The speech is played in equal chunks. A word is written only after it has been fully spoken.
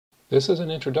This is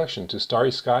an introduction to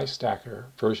Starry Sky Stacker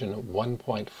version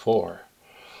 1.4.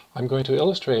 I'm going to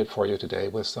illustrate it for you today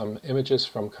with some images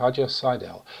from Katja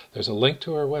Seidel. There's a link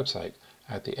to her website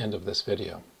at the end of this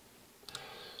video.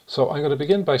 So I'm going to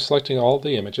begin by selecting all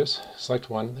the images. Select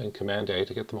one and Command A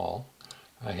to get them all.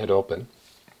 I hit open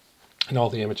and all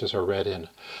the images are read in.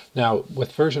 Now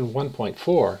with version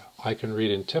 1.4 I can read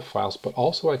in TIFF files, but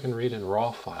also I can read in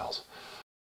RAW files.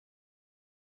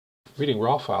 Reading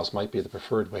RAW files might be the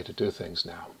preferred way to do things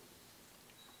now.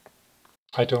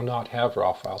 I do not have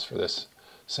RAW files for this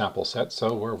sample set,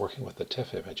 so we're working with the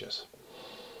TIFF images.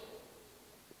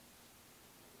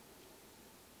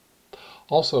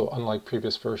 Also, unlike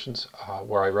previous versions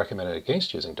where I recommended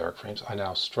against using dark frames, I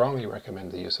now strongly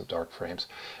recommend the use of dark frames,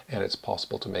 and it's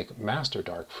possible to make master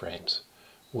dark frames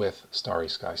with Starry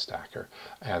Sky Stacker,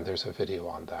 and there's a video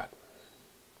on that.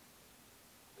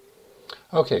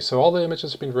 Okay, so all the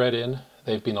images have been read in,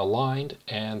 they've been aligned,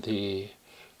 and the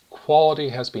quality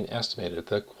has been estimated.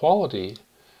 The quality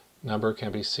number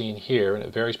can be seen here, and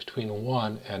it varies between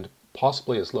 1 and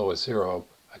possibly as low as 0,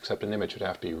 except an image would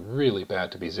have to be really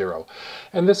bad to be 0.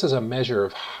 And this is a measure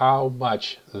of how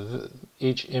much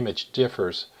each image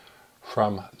differs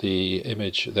from the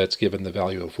image that's given the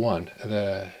value of 1.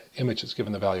 The image that's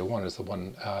given the value of 1 is the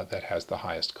one that has the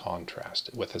highest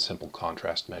contrast with a simple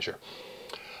contrast measure.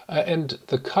 And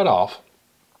the cutoff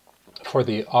for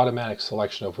the automatic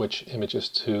selection of which images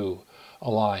to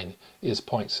align is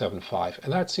 0.75,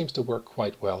 and that seems to work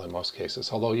quite well in most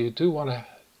cases, although you do want to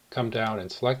come down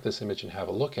and select this image and have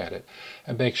a look at it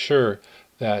and make sure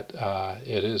that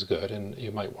it is good, and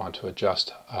you might want to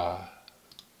adjust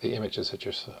the images that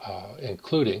you're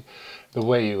including. The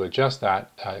way you adjust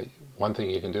that, one thing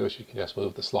you can do is you can just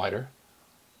move the slider.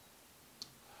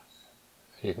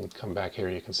 You can come back here,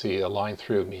 you can see a line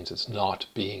through means it's not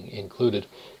being included.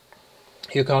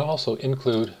 You can also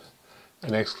include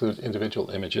and exclude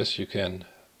individual images. You can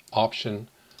option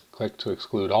click to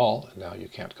exclude all, and now you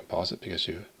can't composite because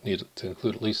you need to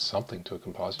include at least something to a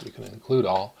composite. You can include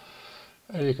all,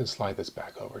 and you can slide this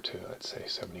back over to, let's say,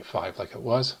 75 like it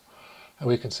was, and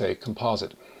we can say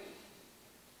composite.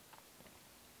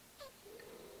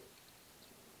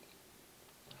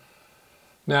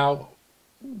 Now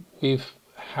we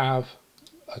have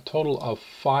a total of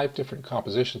 5 different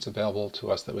compositions available to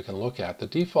us that we can look at. The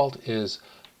default is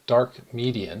dark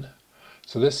median,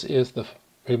 so this is the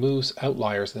removes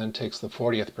outliers and then takes the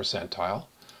 40th percentile.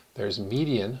 There's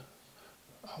median,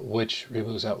 which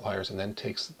removes outliers and then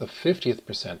takes the 50th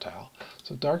percentile.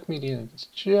 So dark median is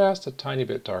just a tiny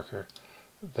bit darker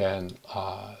than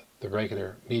the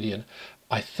regular median.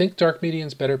 I think dark median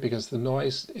is better because the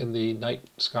noise in the night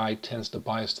sky tends to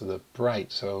bias to the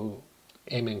bright, so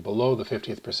aiming below the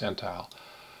 50th percentile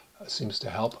seems to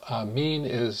help. Mean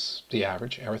is the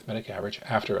average, arithmetic average,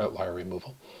 after outlier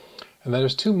removal. And then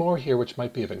there's 2 more here which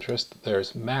might be of interest.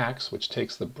 There's max, which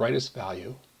takes the brightest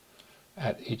value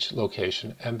at each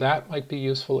location, and that might be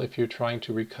useful if you're trying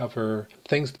to recover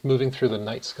things moving through the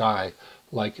night sky,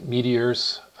 like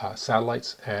meteors,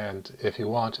 satellites, and if you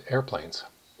want, airplanes.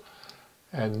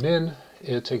 And min,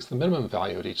 it takes the minimum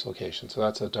value at each location, so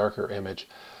that's a darker image,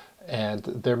 and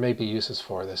there may be uses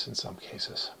for this in some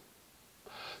cases.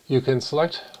 You can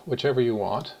select whichever you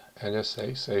want and just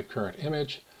say save current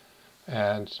image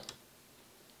and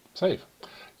save.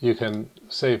 You can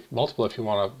save multiple if you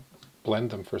want to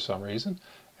blend them for some reason,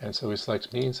 and so we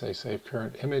select mean, say save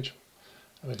current image,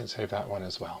 and we can save that one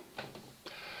as well.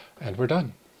 And we're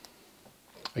done.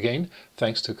 Again,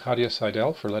 thanks to Katja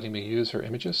Seidel for letting me use her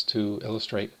images to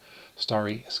illustrate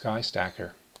Starry Sky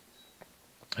Stacker.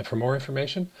 And for more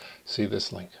information, see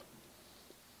this link.